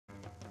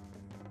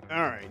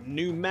Alright,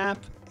 new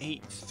map,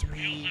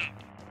 8-3.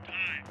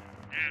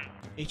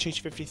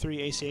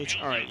 HH53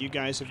 ACH. Alright, you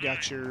guys have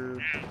got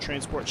your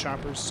transport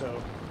choppers,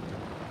 so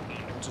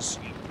I'll just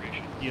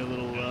be a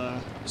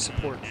little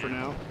support for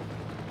now.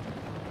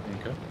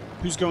 Okay.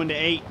 Who's going to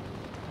 8?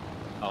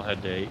 I'll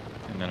head to 8,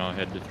 and then I'll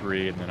head to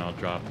 3, and then I'll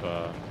drop...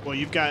 well,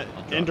 you've got...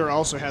 Ender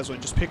also has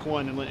one. Just pick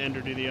one and let Ender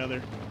do the other.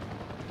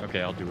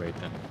 Okay, I'll do 8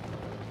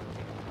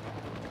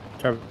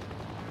 then.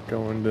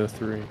 Going to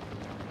 3.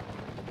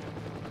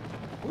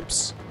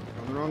 Whoops.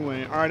 Going the wrong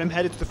way. Alright, I'm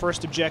headed to the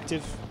first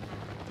objective.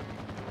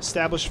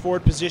 Establish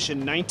forward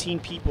position. 19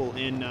 people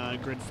in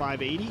grid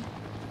 580.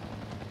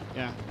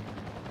 Yeah.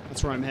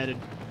 That's where I'm headed.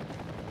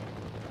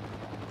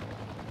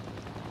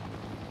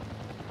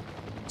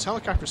 This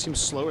helicopter seems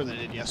slower than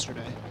it did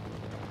yesterday.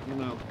 I don't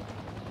know.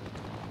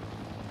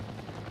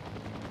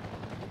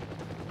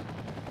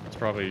 It's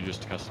probably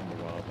just custom to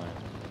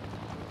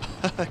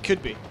wildland.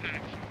 Could be.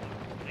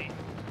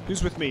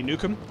 Who's with me?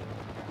 Nukeam?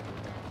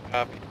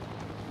 Copy.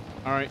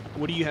 Alright,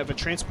 what do you have? A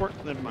transport?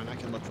 Never mind, I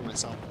can look for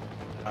myself.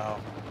 Oh,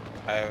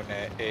 I own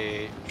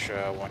a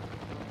H1.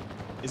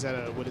 Is that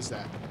a... what is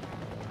that?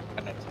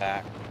 An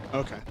attack.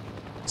 Okay.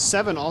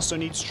 7 also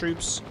needs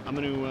troops. I'm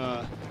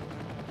gonna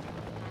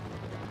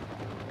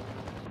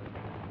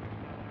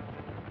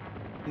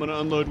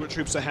unload what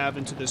troops I have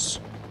into this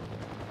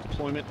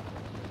deployment.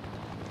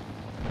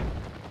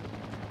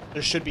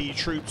 There should be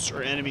troops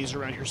or enemies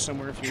around here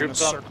somewhere if you want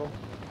to circle.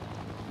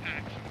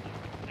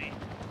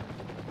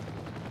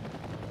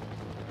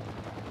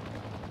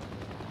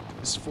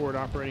 This forward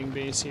operating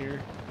base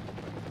here.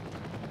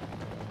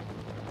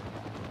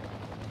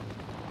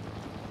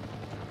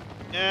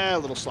 Yeah, a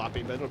little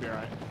sloppy, but it'll be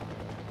alright.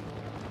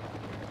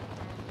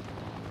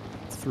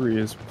 3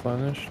 is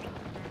replenished.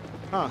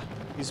 Huh.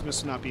 These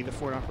must not be the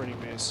forward operating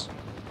base.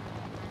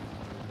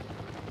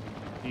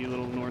 Be a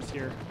little north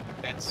here.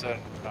 It's an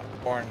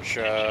orange.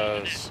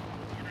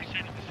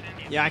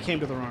 Yeah, I came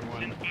to the wrong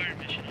one.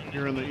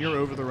 You're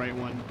over the right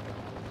one.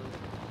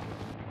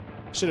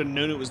 Should have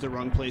known it was the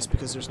wrong place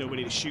because there's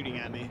nobody shooting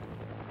at me.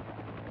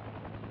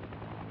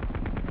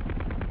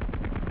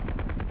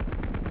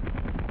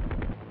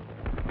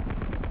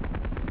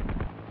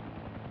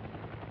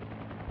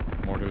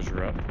 Mortars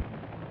are up.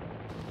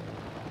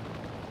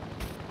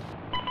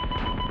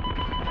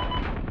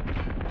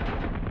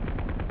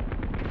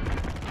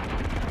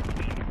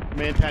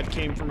 Manpad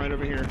came from right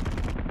over here.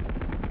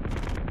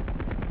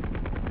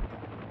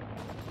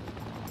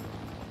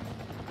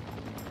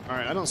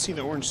 Alright, I don't see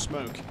the orange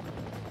smoke.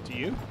 Do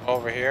you?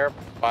 Over here,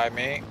 by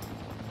me.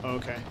 Oh,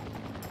 okay.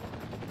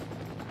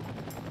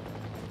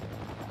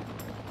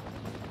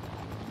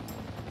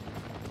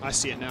 I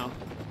see it now.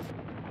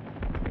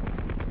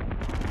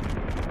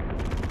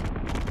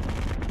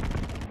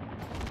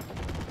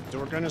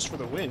 Door gunners for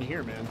the win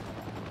here, man.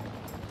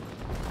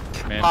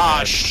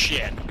 Ah,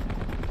 shit.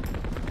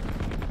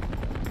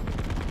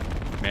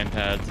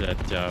 Manpad's at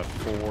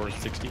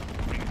 460.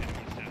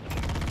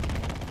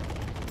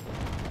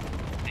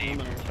 I'm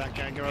gonna let that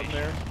guy go up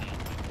there.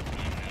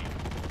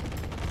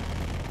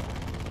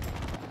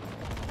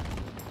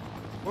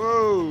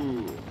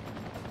 Whoa!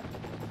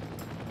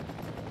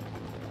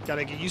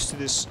 Gotta get used to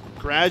this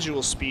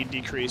gradual speed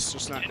decrease,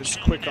 just not as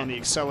quick on the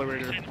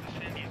accelerator.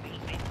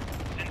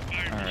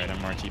 Alright, I'm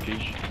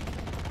RTP.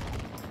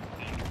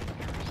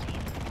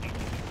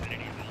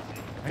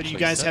 Do you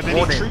guys have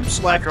any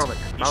troops left?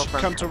 You should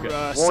come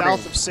to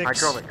south of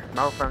 6.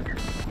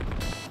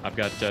 I've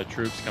got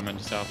troops coming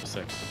to south of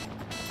 6.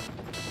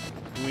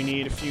 We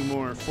need a few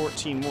more,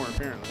 14 more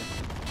apparently.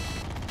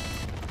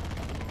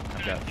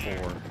 I've got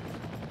 4.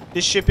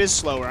 This ship is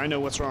slower, I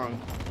know what's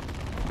wrong.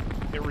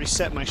 It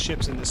reset my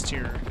ships in this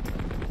tier.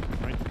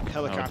 Right,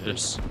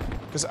 helicopters.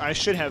 Because I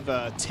should have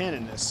 10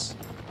 in this.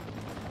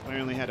 I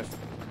only had a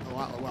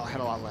lot, well, I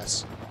had a lot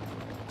less.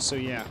 So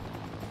yeah.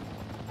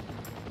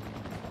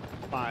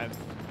 5.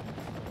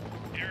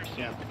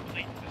 Yeah.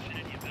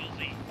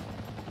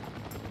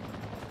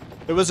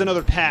 There was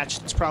another patch.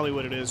 That's probably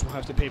what it is. We'll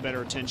have to pay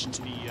better attention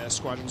to the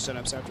squadron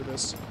setups after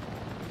this.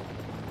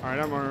 Alright,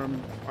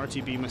 I'm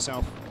RTB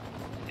myself.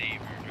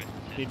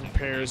 Need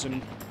repairs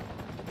and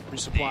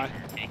resupply.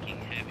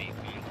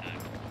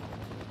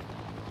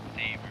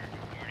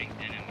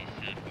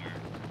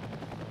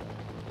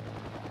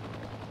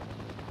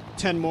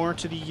 10 more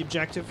to the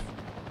objective,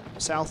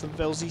 south of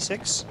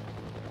LZ6.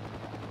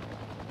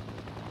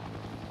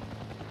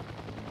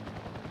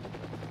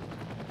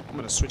 I'm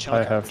gonna switch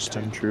I helicopters. have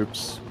 10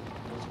 troops.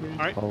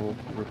 Alright. I'll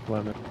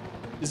replenish.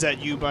 Is that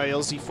you by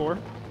LZ4?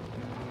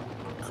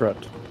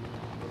 Correct.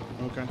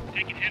 Okay.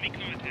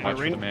 Watch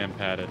for the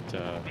manpad at,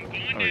 oh,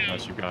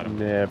 unless you got him.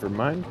 Never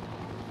mind.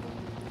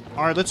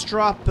 Alright, let's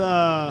drop,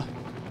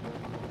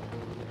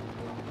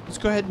 let's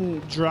go ahead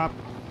and drop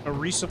a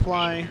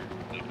resupply,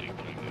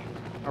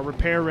 a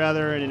repair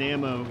rather, and an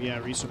ammo, yeah,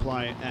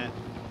 resupply at...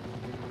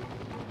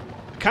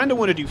 I kinda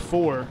want to do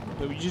 4,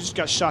 but we just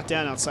got shot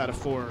down outside of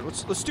 4.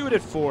 Let's do it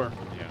at 4.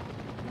 Yeah.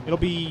 It'll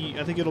be,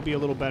 I think it'll be a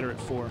little better at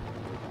 4.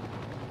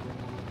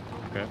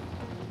 Okay.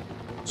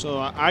 So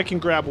I can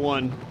grab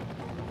 1.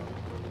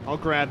 I'll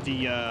grab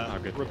the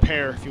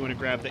repair if you want to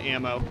grab the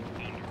ammo.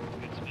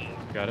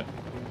 Got it.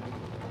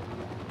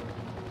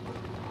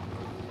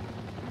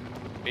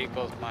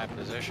 Vehicle's my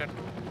position.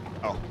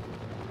 Oh.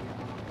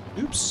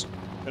 Oops.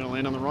 Gonna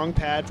land on the wrong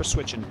pad for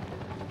switching.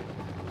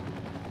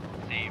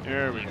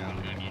 There we go.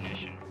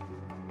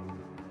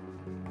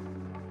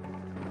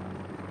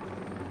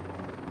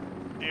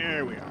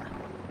 There we are.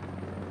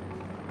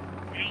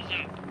 Wheels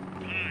up.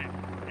 Time.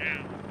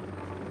 Now.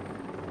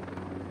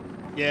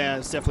 Yeah,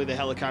 it's definitely the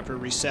helicopter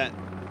reset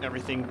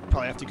everything.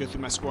 Probably have to go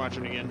through my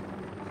squadron again.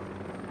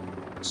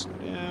 Slow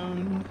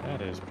down.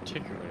 That is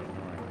particularly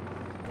annoying.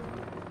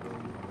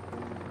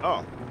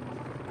 Oh.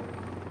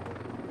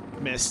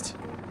 Missed.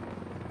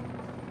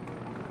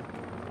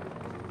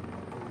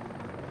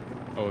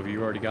 Oh, have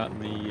you already gotten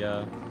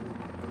the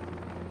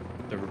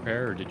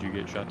repair, or did you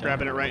get shot down?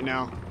 Grabbing it right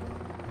now.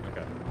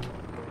 Okay.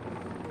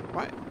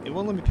 What? It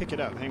won't let me pick it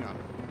up. Hang on.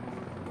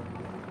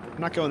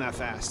 I'm not going that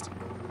fast.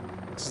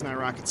 This is not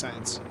rocket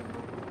science.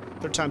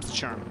 Third time's the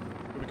charm.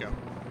 Here we go.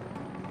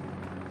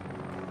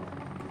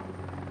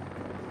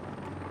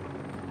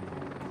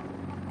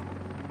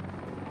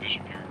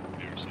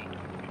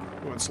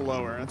 Oh, it's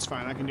lower. That's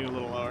fine. I can do a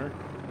little lower.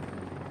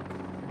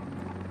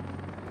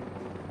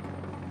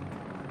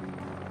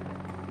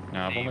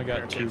 Now, I've only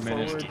got 2 Repair kit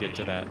minutes to forward. get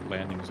to that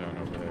landing zone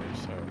over there,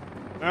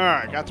 so...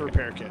 Alright, got the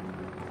repair kit.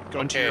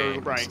 Going to Okay,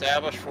 your right.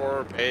 establish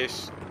forward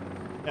base.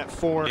 At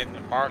 4. In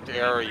the marked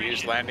area,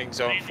 use landing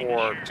zone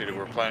 4 to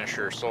replenish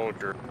your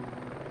soldier.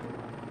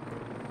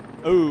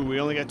 Oh, we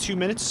only got 2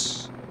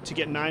 minutes to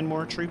get 9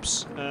 more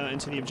troops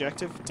into the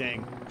objective.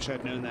 Dang, wish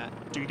I'd known that.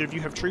 Do either of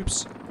you have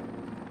troops?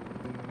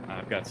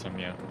 I've got some,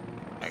 yeah.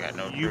 I got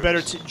no You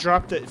troops. better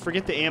drop the...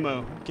 Forget the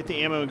ammo. Get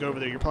the ammo and go over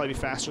there. You'll probably be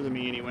faster than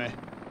me anyway.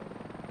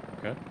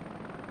 Okay.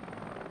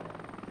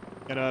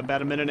 Got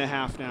about a minute and a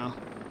half now.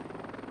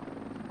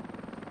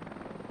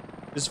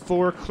 Is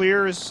 4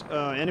 clear as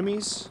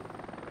enemies?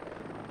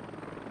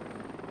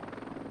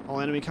 All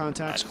enemy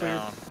contacts clear?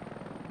 Down.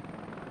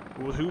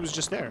 Well, who was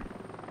just there?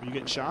 Are you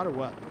getting shot or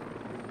what?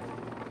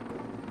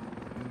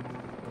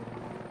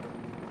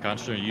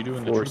 Constantine, are you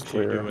doing the Four's troops or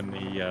are you clear. doing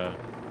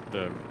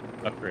the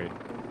upgrade?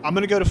 I'm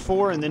going to go to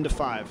 4 and then to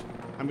 5.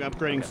 I'm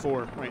upgrading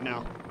 4 right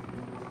now.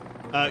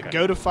 Okay.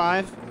 Go to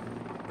 5.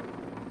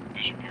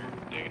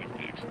 Negative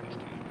X this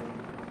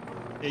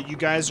time. You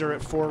guys are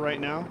at 4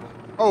 right now?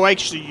 Oh,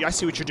 actually, I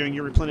see what you're doing.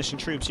 You're replenishing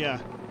troops, yeah.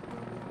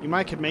 You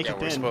might could make Yeah, it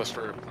we're then. supposed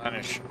to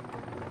replenish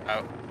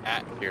out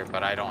at here,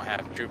 but I don't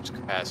have troops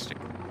capacity.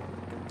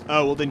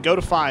 Oh, well then go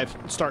to 5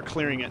 and start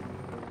clearing it.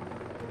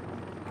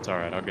 It's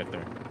alright, I'll get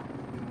there.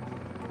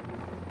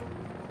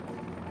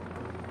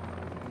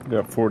 You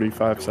got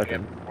 45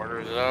 seconds.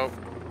 Orders out.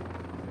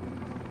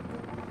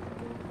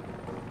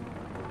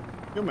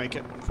 You'll make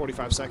it.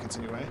 45 seconds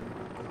anyway.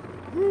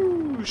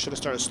 Woo! Should have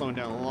started slowing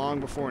down long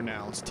before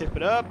now. Let's tip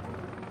it up.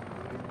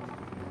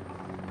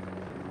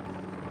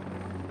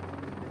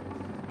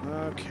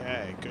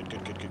 Okay, good,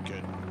 good, good, good,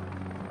 good.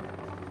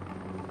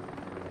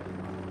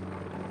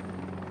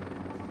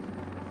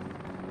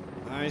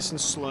 Nice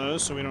and slow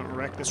so we don't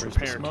wreck this Where's the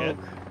repair kit.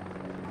 smoke?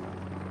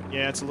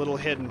 Yeah, it's a little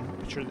hidden,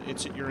 but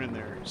you're in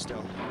there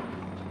still.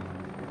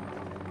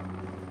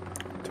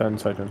 10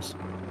 seconds.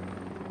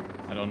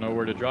 I don't know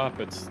where to drop.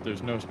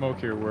 There's no smoke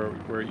here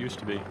where it used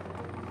to be.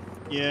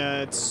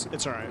 Yeah, it's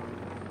alright.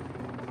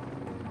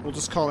 We'll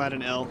just call that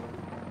an L.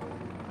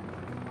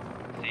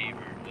 Saber,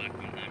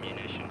 weapon,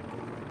 ammunition.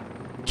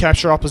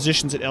 Capture all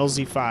positions at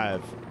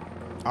LZ5.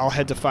 I'll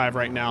head to 5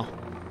 right now.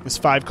 Is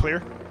 5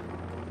 clear?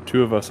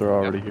 2 of us are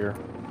already here.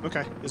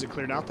 Okay. Is it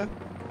cleared out then?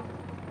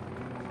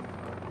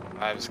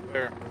 5 is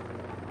clear.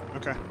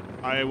 Okay.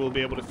 I will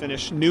be able to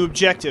finish. New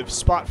objective.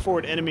 Spot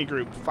forward enemy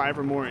group. 5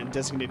 or more in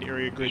designated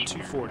area grid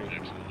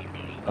 240.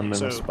 I'm in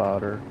So- a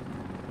spotter.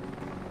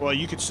 Well,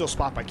 you could still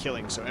spot by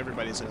killing, so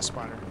everybody's in a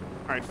spotter.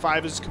 Alright,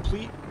 5 is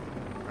complete.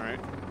 Alright.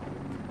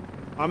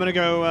 I'm gonna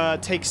go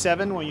take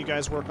 7 while you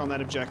guys work on that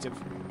objective.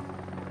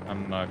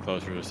 I'm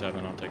closer to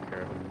 7. I'll take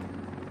care of it.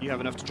 You have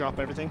enough to drop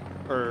everything?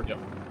 Or... Yep.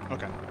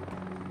 Okay.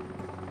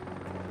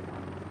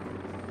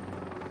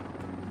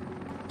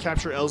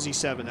 Capture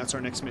LZ7. That's our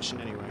next mission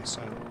anyway,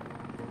 so...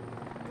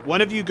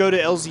 One of you go to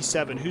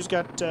LZ7. Who's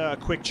got a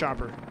quick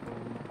chopper?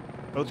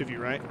 Both of you,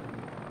 right?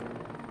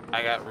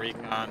 I got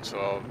recon, so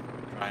I'll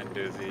try and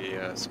do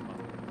the smoke.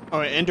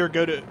 Alright, Ender,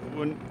 go to...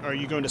 Are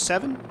you going to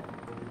 7?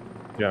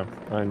 Yeah,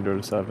 I can go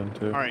to 7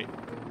 too. Alright.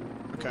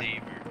 Okay.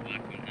 Saber,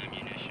 weapon,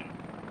 ammunition.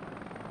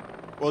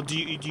 Well, do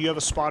you have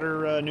a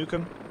spotter,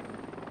 Nukeam?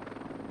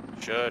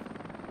 Should.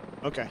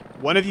 Okay.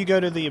 One of you go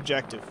to the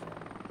objective.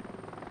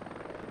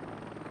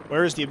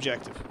 Where is the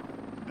objective?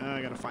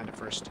 I gotta find it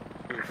first.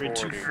 Grid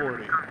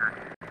 240.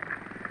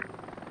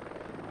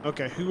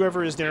 Okay,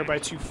 whoever is there by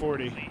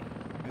 240.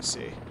 I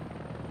see.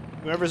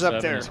 Whoever's up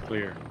 7 there. is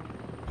clear.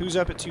 Who's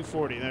up at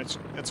 240?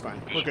 That's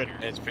fine. We're good.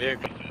 It's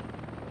vehicle.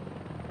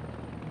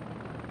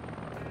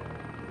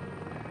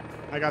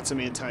 I got some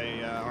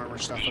anti-armor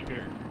stuff up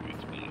here.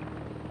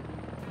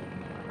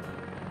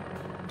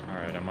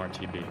 Alright, I'm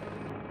RTB.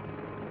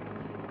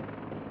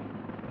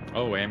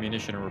 Oh,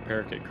 ammunition and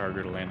repair kit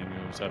cargo to landing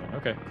zone 7.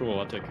 Okay, cool.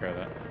 I'll take care of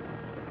that.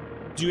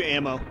 Do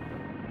ammo.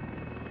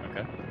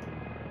 Okay.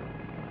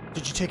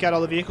 Did you take out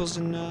all the vehicles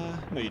in, No,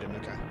 you didn't.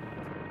 Okay.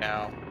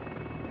 Now,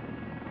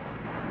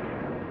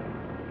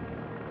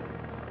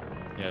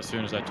 Yeah, as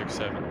soon as I took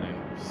 7,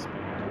 they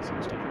spawned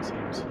some stuff, it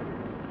seems.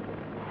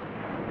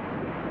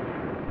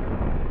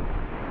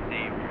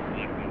 Save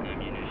your weapon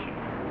ammunition.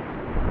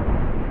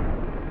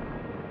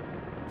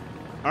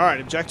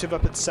 Alright, objective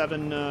up at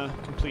 7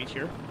 complete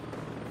here.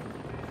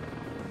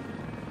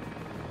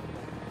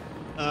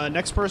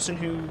 Next person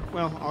who...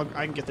 Well,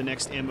 I can get the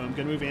next ammo. I'm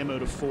going to move ammo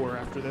to 4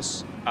 after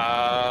this.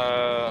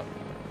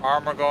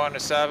 armor going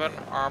to 7.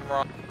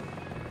 Armor.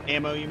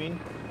 Ammo, you mean?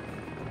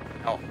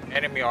 Oh,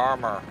 enemy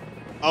armor.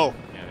 Oh,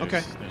 Yeah,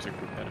 okay. There's a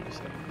group head of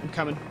 7. I'm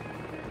coming.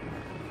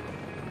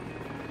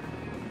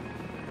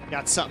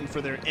 Got something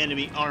for their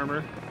enemy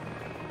armor.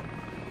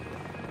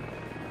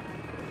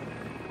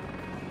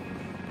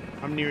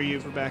 I'm near you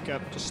for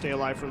backup. Just stay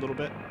alive for a little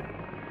bit.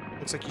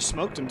 Looks like you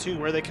smoked them too.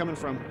 Where are they coming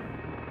from?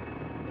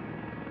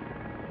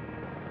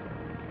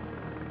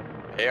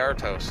 AR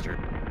toaster.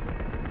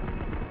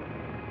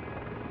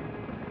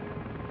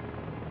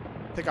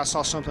 I think I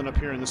saw something up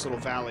here in this little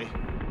valley.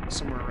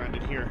 Somewhere around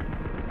in here.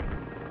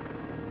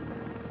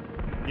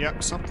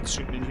 Yep, something's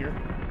shooting in here.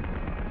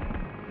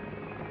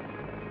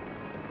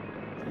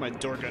 My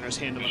door gunner's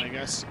handling, I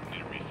guess.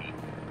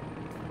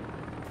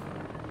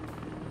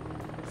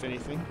 If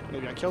anything.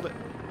 Maybe I killed it.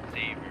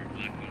 Save your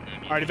weapon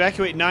ammunition. Alright,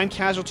 evacuate 9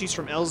 casualties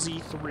from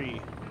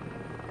LZ3.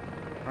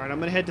 Alright, I'm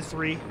gonna head to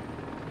 3.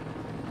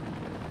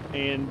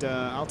 And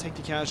I'll take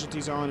the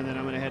casualties on, and then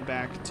I'm gonna head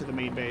back to the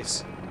main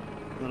base.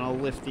 And then I'll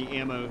lift the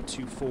ammo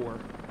to 4.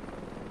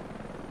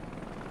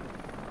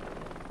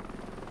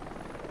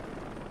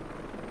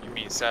 You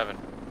mean 7?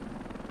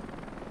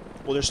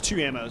 Well, there's 2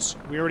 ammos.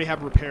 We already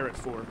have repair at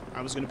 4.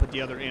 I was gonna put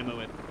the other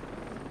ammo at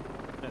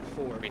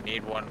 4. We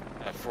need one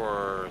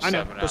for 7.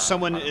 I know, but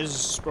someone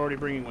is already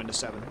bringing one to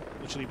 7.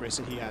 LucheLibre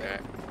said he had Okay.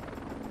 it.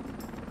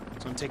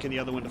 So I'm taking the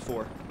other one to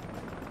 4.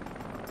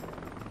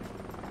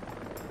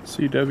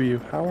 CW,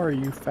 how are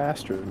you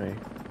faster than me?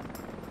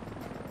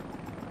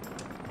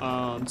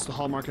 It's the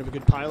hallmark of a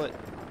good pilot.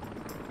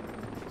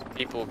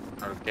 People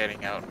are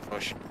getting out and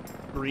pushing.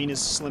 Marine is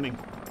slimming.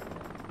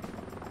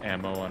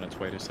 Ammo on its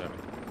way to 7.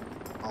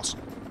 Awesome.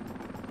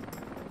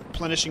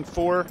 Replenishing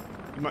 4.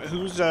 You might,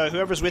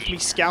 whoever's with me,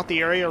 scout the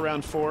area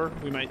around 4.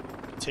 We might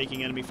be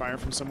taking enemy fire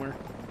from somewhere.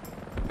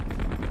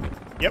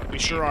 Yep, we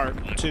sure are.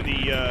 To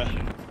the,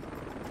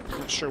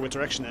 not sure what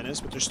direction that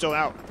is, but they're still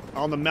out.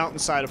 On the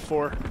mountainside of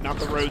 4, not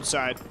the road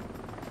side.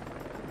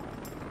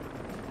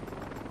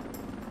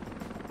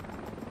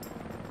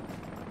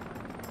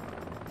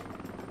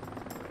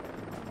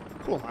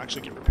 Cool, I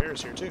actually get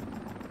repairs here too.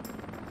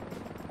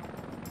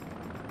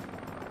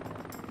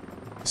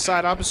 The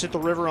side opposite the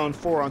river on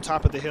 4 on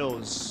top of the hill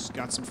has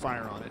got some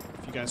fire on it.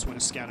 If you guys want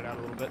to scout it out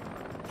a little bit.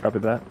 Copy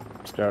that.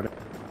 Scout it.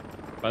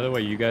 By the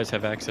way, you guys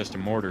have access to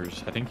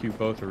mortars. I think you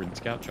both are in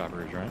scout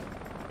choppers, right?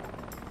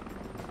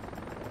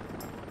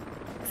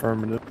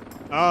 Affirmative.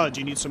 Oh, do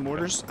you need some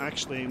mortars?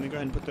 Actually, let me go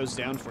ahead and put those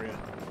down for you.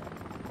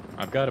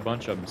 I've got a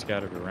bunch of them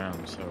scattered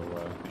around, so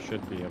you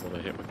should be able to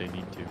hit what they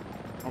need to.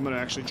 I'm going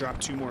to actually drop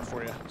 2 more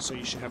for you, so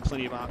you should have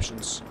plenty of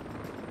options.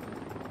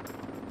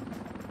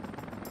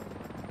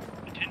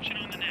 Attention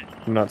on the net.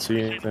 I'm not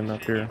seeing anything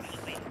up here.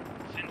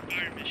 Send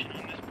fire mission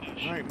on this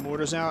push. Alright,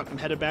 mortars out. I'm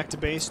headed back to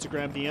base to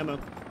grab the ammo.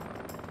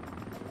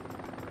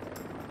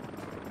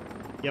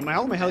 Yeah,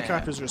 all my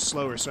helicopters are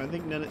slower, so I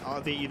think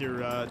they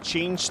either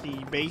change the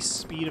base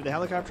speed of the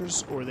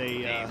helicopters, or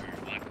they,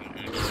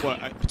 well,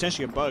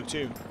 potentially a bug,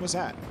 too. What's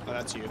that? Oh,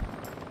 that's you.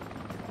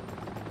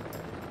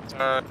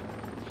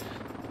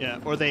 Yeah,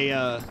 or they,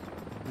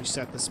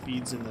 reset the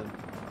speeds in the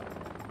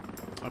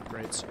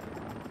upgrades.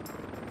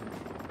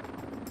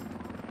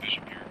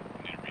 Bishop here.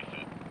 Need a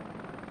reset.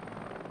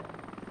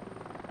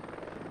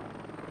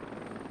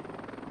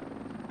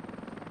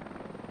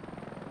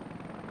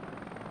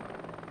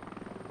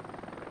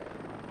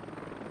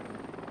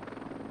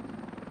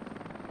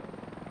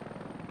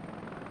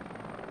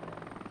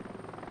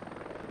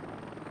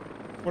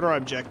 What are our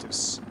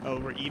objectives? Oh,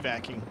 we're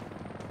evacing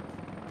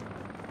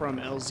from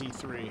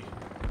LZ3.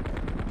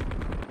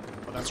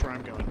 Oh, that's where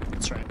I'm going.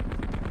 That's right.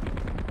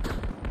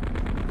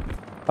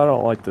 I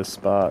don't like this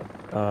spot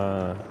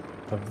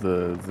of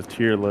the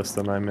tier list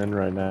that I'm in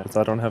right now. 'Cause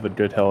I don't have a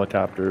good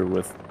helicopter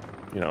with,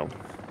 you know,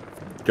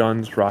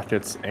 guns,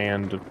 rockets,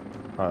 and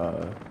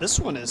This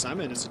one is, I'm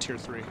in as a tier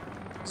 3.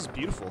 This is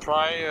beautiful.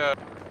 Try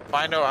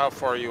find out how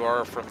far you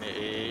are from the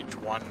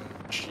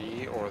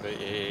AH-1G or the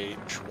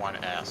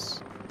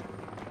AH-1S.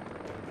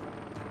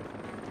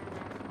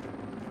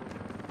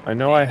 I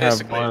know I have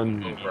Basically,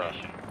 one. Cobra.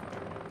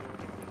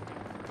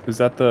 Is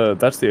that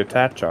that's the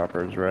attack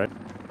choppers, right?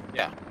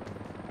 Yeah.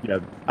 Yeah,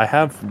 I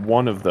have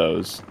one of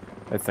those,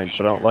 I think,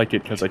 but I don't like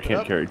it because I can't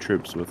Yep. carry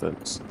troops with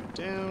it. Slow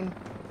down.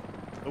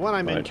 The one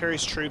I'm in Right.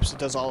 carries troops. It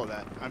does all of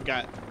that. I've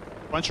got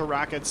a bunch of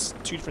rockets,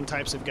 2 different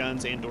types of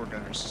guns, and door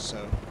gunners.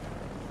 So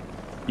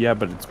Yeah,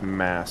 but it's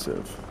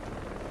massive.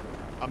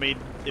 I mean,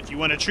 if you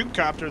want a troop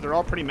copter, they're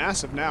all pretty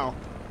massive now.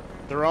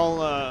 They're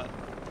all, I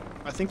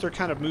think they're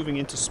kind of moving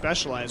into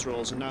specialized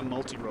roles and not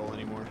multi-role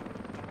anymore.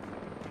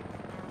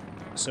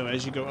 So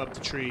as you go up the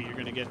tree, you're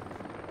going to get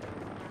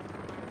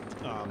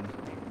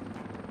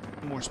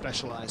more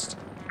specialized.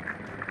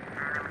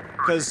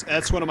 Because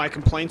that's one of my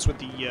complaints with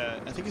the,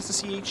 I think it's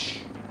the CH...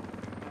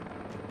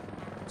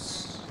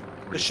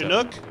 The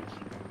Chinook?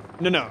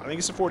 No, I think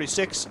it's the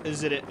 46,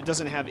 is that it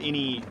doesn't have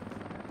any...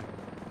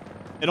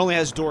 It only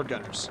has door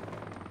gunners.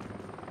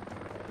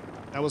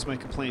 That was my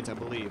complaint, I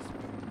believe,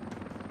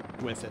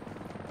 with it.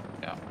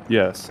 Yeah.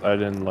 Yes, I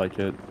didn't like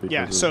it.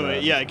 Yeah, because so, of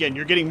that. yeah, again,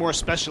 you're getting more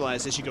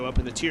specialized as you go up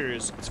in the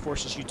tiers. It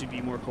forces you to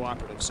be more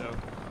cooperative, so...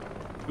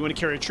 You want to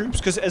carry troops?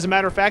 Because, as a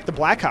matter of fact, the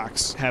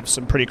Blackhawks have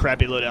some pretty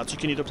crappy loadouts. You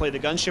can either play the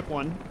gunship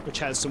one, which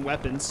has some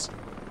weapons,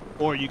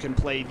 or you can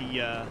play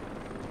the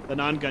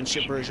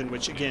non-gunship version,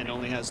 which, again,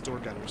 only has door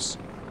gunners.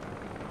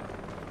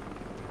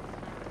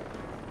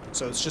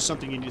 So it's just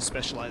something you need to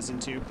specialize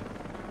into.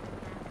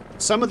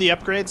 Some of the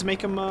upgrades make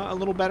them a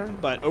little better,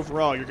 but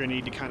overall, you're going to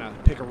need to kind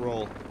of pick a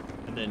role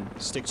and then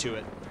stick to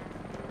it.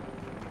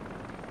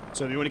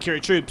 So if you want to carry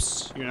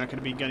troops, you're not going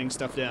to be gunning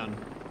stuff down,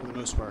 for the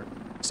most part,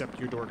 except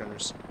your door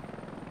gunners.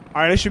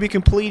 Alright, I should be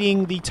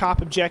completing the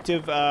top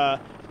objective.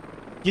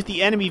 Get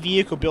the enemy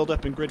vehicle build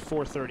up in grid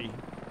 430.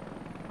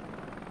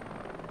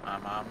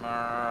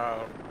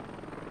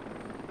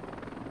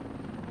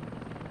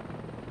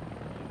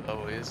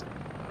 Oh, is it?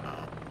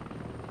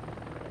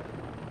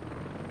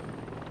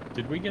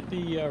 Did we get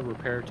the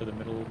repair to the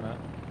middle map?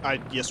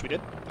 Yes, we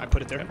did. I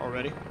put it there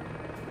already.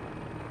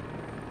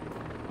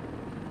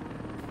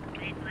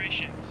 To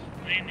operations.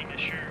 Landing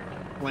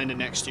assured. Landing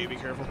next to you, be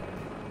careful.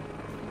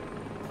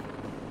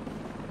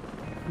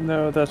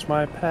 No, that's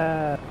my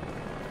pad.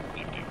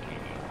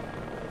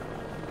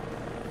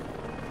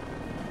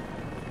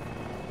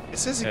 It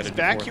says Headed to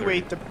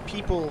evacuate the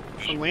people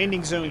from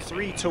landing zone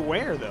 3 to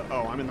where, though?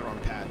 Oh, I'm in the wrong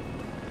pad.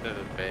 To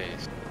the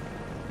base.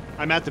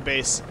 I'm at the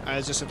base. I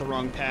was just at the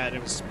wrong pad. I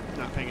was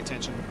not paying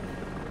attention.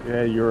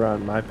 Yeah, you're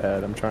on my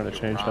pad. I'm trying to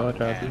change Wrong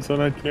helicopters,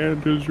 and I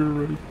can't because you're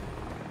right.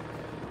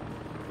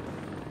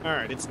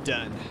 Alright, it's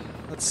done.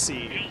 Let's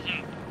see. Wheels up.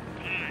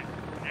 Time.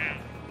 Now.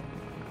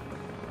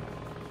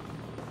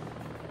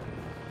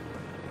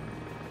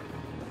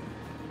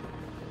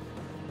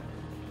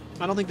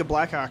 I don't think the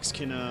Blackhawks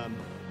can,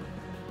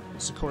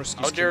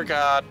 Sikorsky's Oh dear can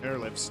God.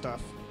 airlift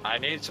stuff. I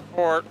need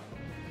support.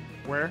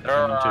 Where?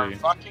 There Coming to are you.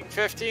 fucking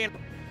 15.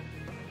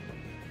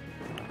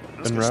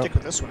 I'm just gonna route. stick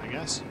with this one, I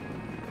guess.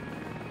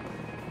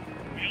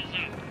 Wheels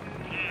up.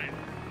 Time.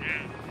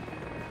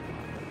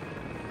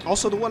 Now.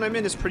 Also, the one I'm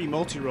in is pretty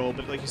multi-role,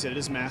 but like you said, it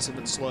is massive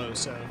and slow,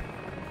 so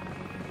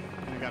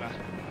I gotta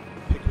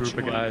pick which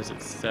Group of one. guys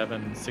at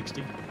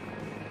 760.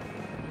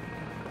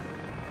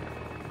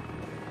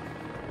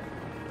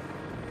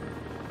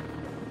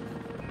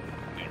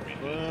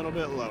 A little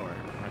bit lower.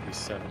 Might be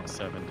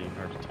 770,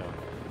 hard to tell.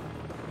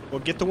 Well,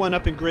 get the one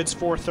up in grids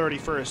 430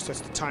 first.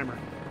 That's the timer.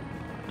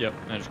 Yep,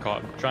 and I just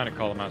I'm trying to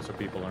call them out so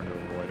people learn to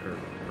avoid or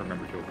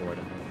remember to avoid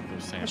them.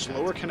 Those How sand much pads.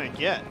 lower can I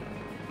get?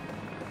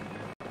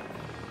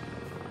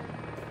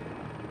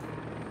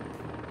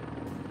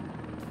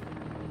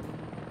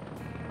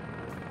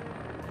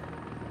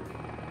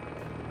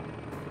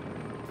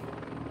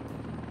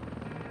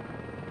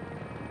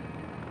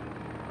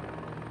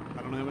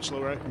 I don't know how much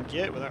lower I can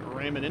get without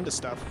ramming into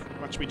stuff.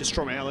 Watch me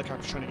destroy my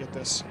helicopter trying to get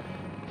this.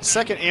 The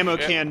second ammo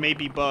Shit. can may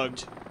be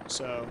bugged,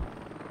 so...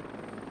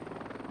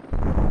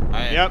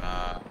 I am Yep.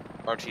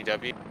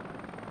 RTW.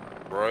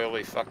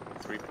 Royally fucking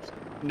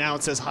 3%. Now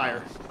it says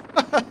higher.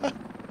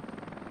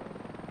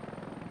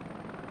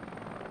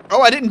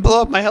 Oh, I didn't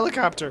blow up my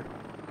helicopter.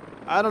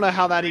 I don't know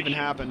how that even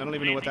happened. I don't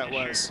even know what that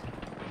was.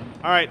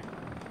 Alright.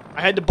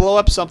 I had to blow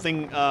up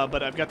something,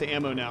 but I've got the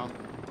ammo now.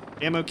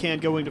 Ammo can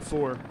going to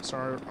 4.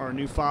 So our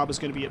new fob is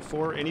going to be at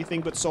 4.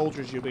 Anything but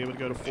soldiers, you'll be able to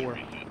go to 4.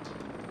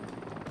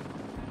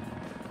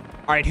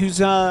 Alright, who's,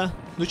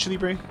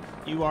 LucheLibre?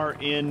 You are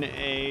in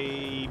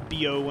a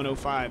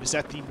BO-105. Is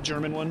that the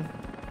German one?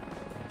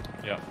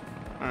 Yep,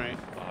 Alright.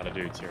 a lot of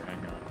dudes here. Hang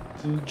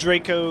on.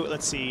 Draco,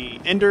 let's see.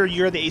 Ender,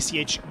 you're the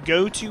ACH.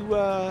 Go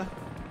to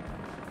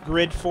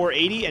grid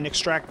 480 and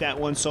extract that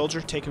one soldier.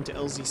 Take him to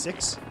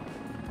LZ6.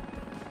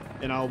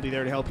 And I'll be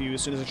there to help you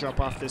as soon as I drop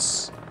off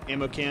this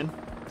ammo can.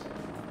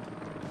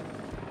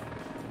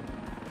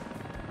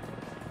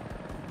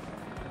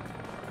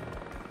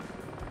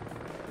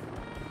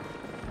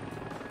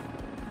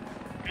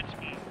 Good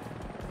spot.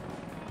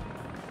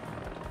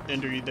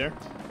 Ender, you there?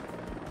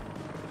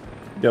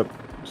 Yep,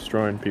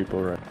 destroying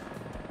people, right?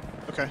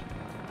 Okay.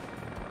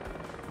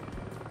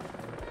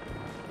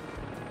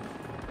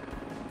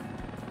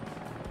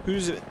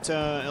 Who's at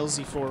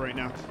LZ4 right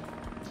now?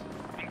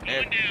 I'm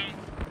going down.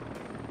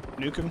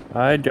 Nukeam?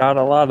 I got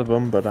a lot of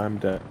them, but I'm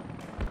dead.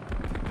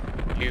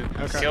 You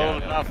Okay.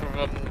 killed enough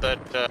of them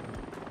that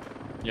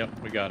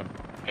Yep, we got him.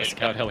 A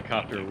scout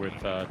helicopter with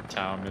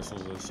Tau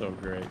missiles is so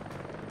great.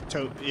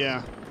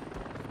 Yeah.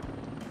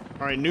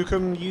 Alright,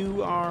 Nukeam,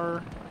 you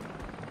are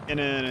In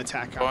an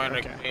attack Going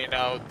copter, to okay. clean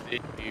out the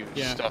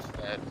Yeah. stuff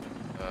at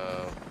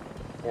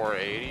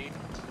 480.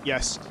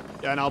 Yes.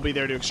 Yeah, and I'll be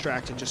there to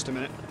extract in just a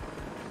minute.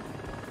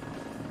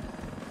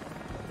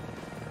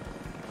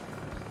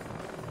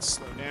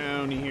 Slow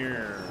down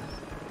here.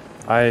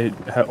 I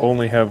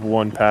only have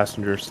one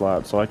passenger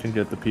slot, so I can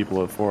get the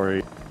people at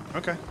 480.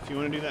 Okay, if you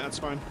want to do that, that's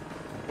fine.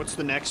 What's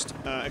the next?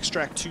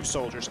 Extract 2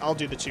 soldiers. I'll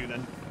do the 2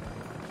 then.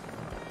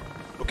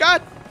 Oh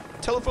God!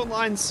 Telephone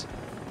lines.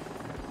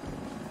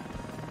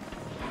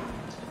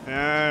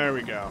 There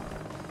we go.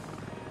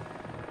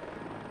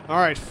 All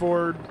right,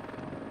 Ford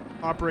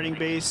operating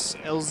base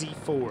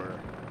LZ4.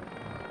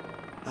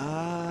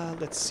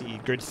 Let's see,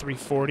 grid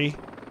 340.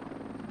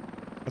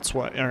 That's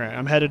what. All right,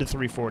 I'm headed to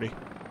 340.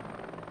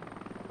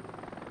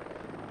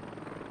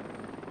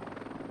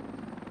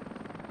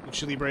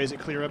 LucheLibre, is it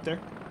clear up there?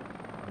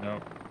 No.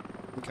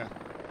 Okay.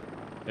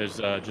 There's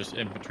just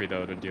infantry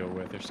though to deal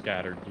with. They're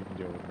scattered. You can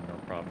deal with them, no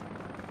problem.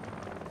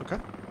 Okay.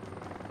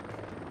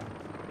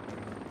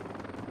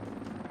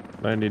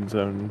 Landing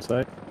zone in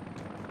sight.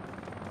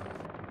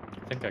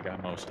 I think I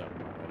got most of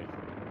them already.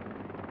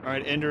 All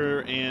right,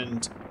 Ender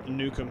and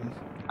Nukeam.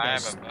 I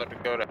am about to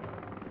go to.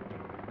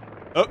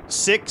 Oh,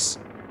 6.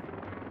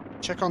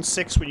 Check on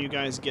 6 when you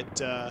guys get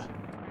done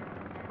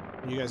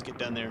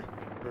there.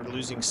 We're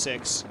losing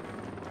 6.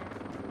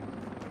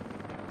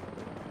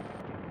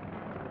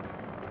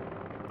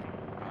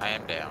 I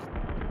am down.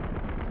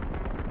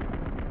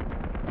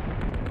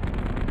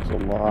 There's a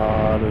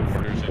lot of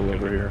Orders people in.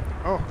 over here.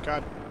 Oh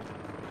God!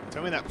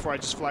 Tell me that before I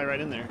just fly right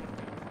in there.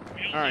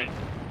 Wheels All right. up.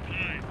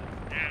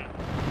 5. Now.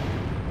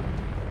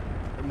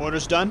 Your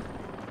motor's done.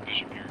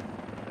 Disappear.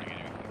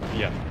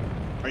 Yeah.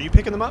 Are you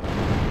picking them up?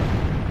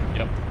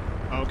 Yep.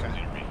 Oh, okay.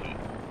 Reset.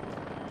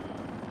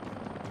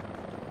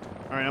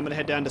 All right, I'm gonna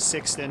head down to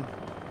 6 then.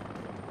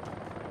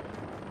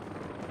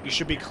 You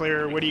should be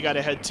clear. Where do you got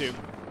to head to?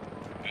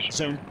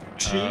 Zone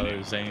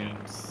 2.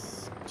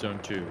 Zone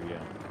 2, yeah.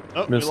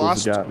 Oh,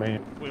 Missiles got me.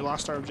 we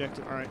lost our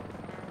objective. All right.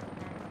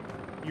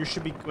 You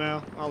should be.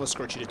 Well, I'll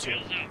escort you to 2.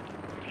 Wheels up.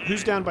 5.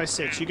 Who's down by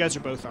 6? You guys are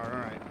both are. All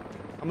right.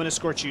 I'm gonna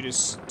escort you to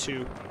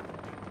 2.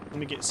 Let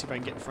me see if I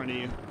can get in front of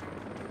you.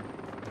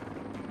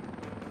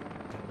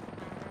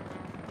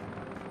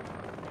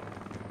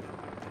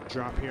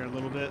 Drop here a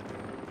little bit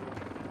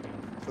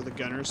for the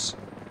gunners.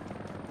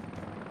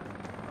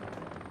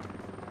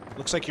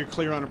 Looks like you're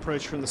clear on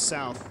approach from the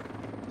south,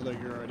 although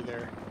you're already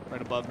there,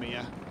 right above me.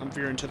 Yeah, I'm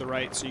veering to the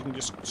right, so you can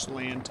just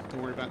land.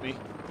 Don't worry about me.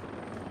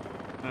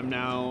 I'm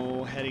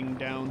now heading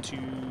down to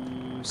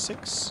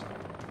 6.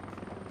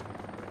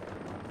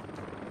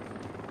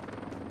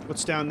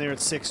 What's down there at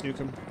 6,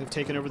 Nukeam? They've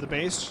taken over the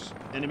base?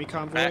 Enemy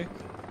convoy?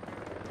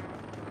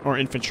 Or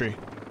infantry?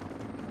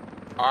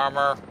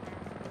 Armor.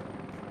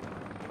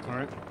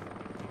 Alright.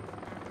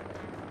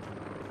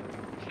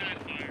 Side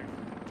fire.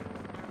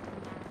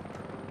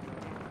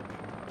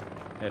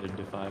 Headed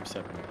to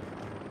 570.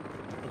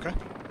 Okay.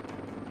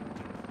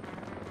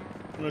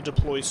 I'm going to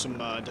deploy some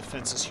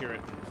defenses here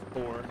at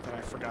 4 that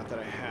I forgot that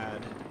I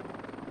had.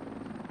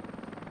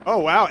 Oh,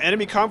 wow.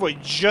 Enemy convoy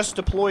just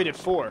deployed at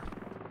 4.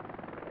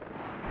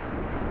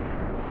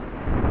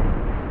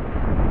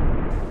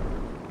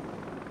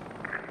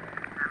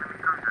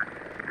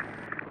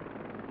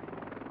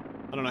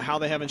 I don't know how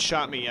they haven't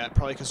shot me yet.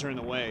 Probably because they're in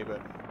the way,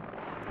 but...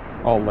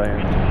 I'll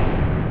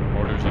land.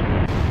 Orders in.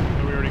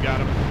 Oh, we already got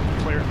them.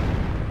 Clear.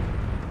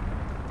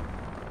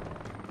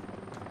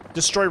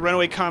 Destroy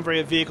runaway convoy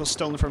of vehicles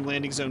stolen from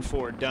landing zone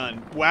 4.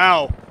 Done.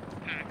 Wow.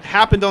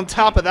 Happened on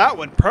top of that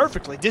one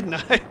perfectly, didn't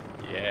I?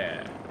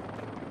 Yeah.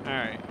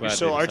 Alright. You're Glad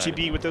still they decided.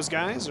 RTB with those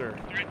guys, or?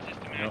 Threat system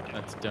Nope, active.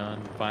 that's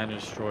done. Find and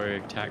destroy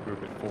attack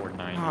group at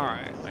 490.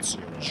 Alright, let's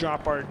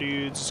drop our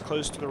dudes as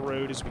close to the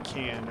road as we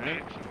can,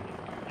 right?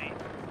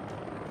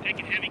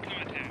 Taking heavy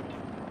contact.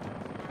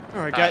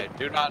 Alright, I got...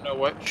 do not know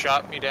what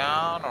shot me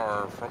down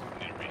or from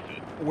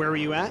Reset. Where were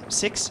you at?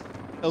 6?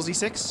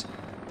 LZ6?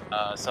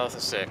 south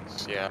of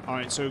 6. Yeah.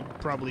 Alright, so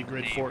probably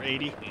grid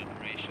 480.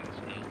 Operations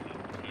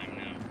Alpha. Time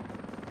now.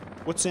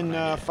 What's in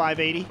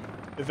 580?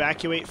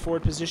 Evacuate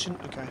forward position?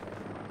 Okay.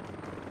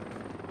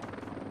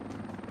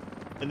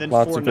 And then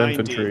Lots of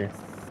 490. infantry.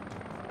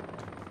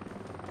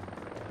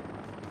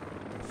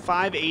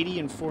 580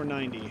 and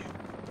 490.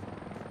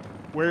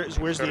 Where's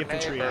the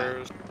infantry at?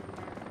 Neighbors.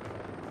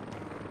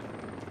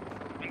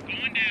 I'm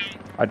going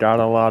down. I got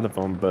a lot of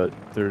them, but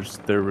there was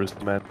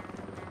men.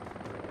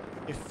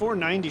 If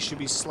 490 should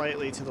be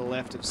slightly to the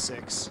left of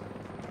 6,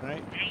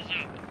 right? Wheels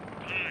up.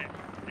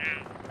 5.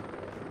 Now.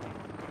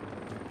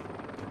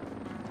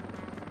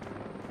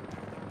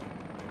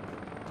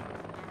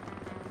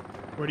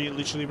 Where do you,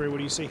 LucheLibre, what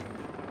do you see?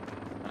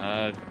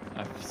 I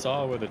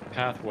saw where the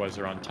path was.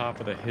 They're on top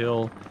of the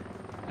hill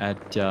at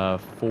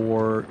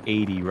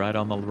 480, right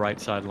on the right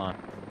side line.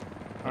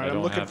 All I right, I'm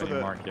don't looking have for any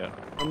the mark yet.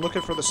 I'm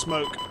looking for the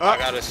smoke. I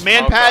got a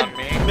man smoke pad on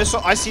me.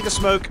 missile. I see the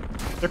smoke.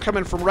 They're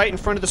coming from right in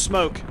front of the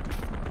smoke.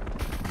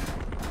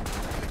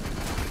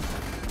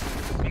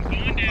 I'm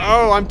going down.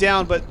 Oh, I'm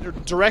down, but they're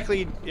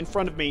directly in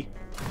front of me.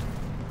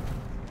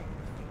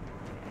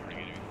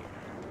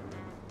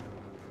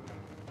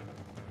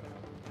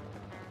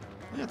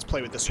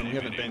 play with this one. We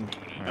haven't been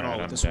at all Alright,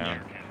 with I'm this one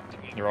down.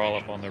 yet. They're all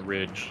up on the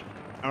ridge.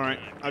 All right,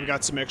 I've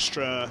got some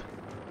extra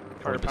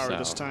Toward the firepower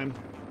this south. time.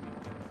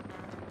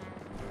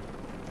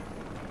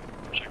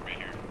 Check right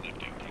here. Left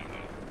tank.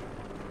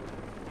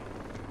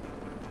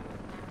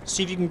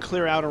 See if you can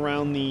clear out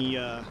around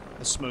the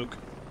smoke.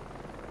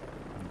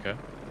 Okay.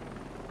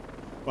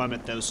 Well, I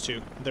meant those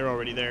two. They're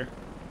already there.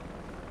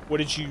 What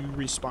did you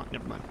respawn?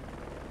 Never mind.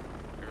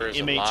 There's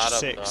a lot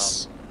of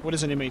MH6. What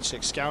is an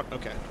MH6? Scout?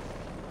 Okay.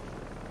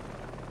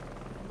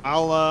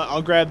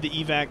 I'll grab the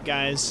evac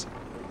guys,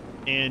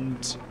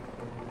 and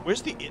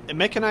where's the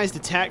mechanized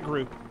attack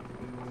group?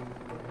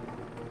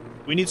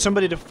 We need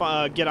somebody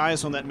to get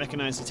eyes on that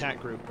mechanized attack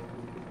group.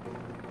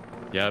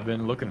 Yeah, I've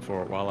been looking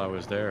for it while I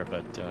was there,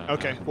 but I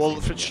Okay. haven't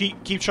Well, seen it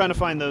yet. keep trying to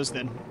find those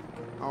then.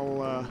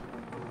 I'll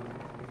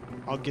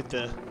get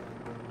the.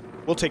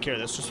 We'll take care of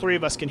this. Just 3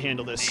 of us can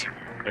handle this.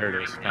 There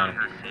it is. Found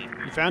it.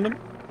 You found him?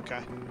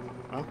 Okay.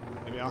 Well,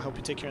 maybe I'll help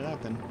you take care of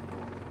that then.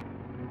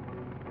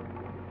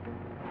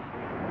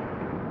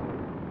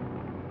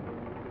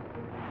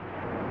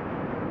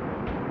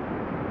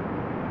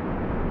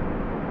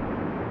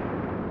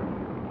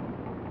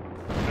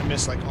 I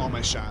missed like all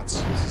my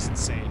shots. This is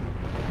insane.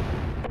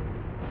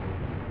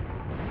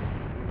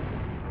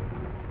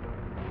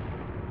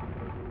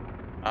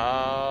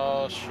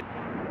 Oh shit.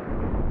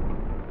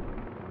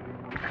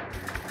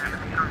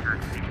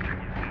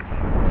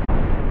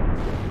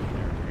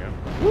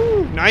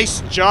 Woo!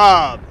 Nice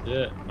job.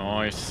 Yeah.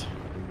 Nice.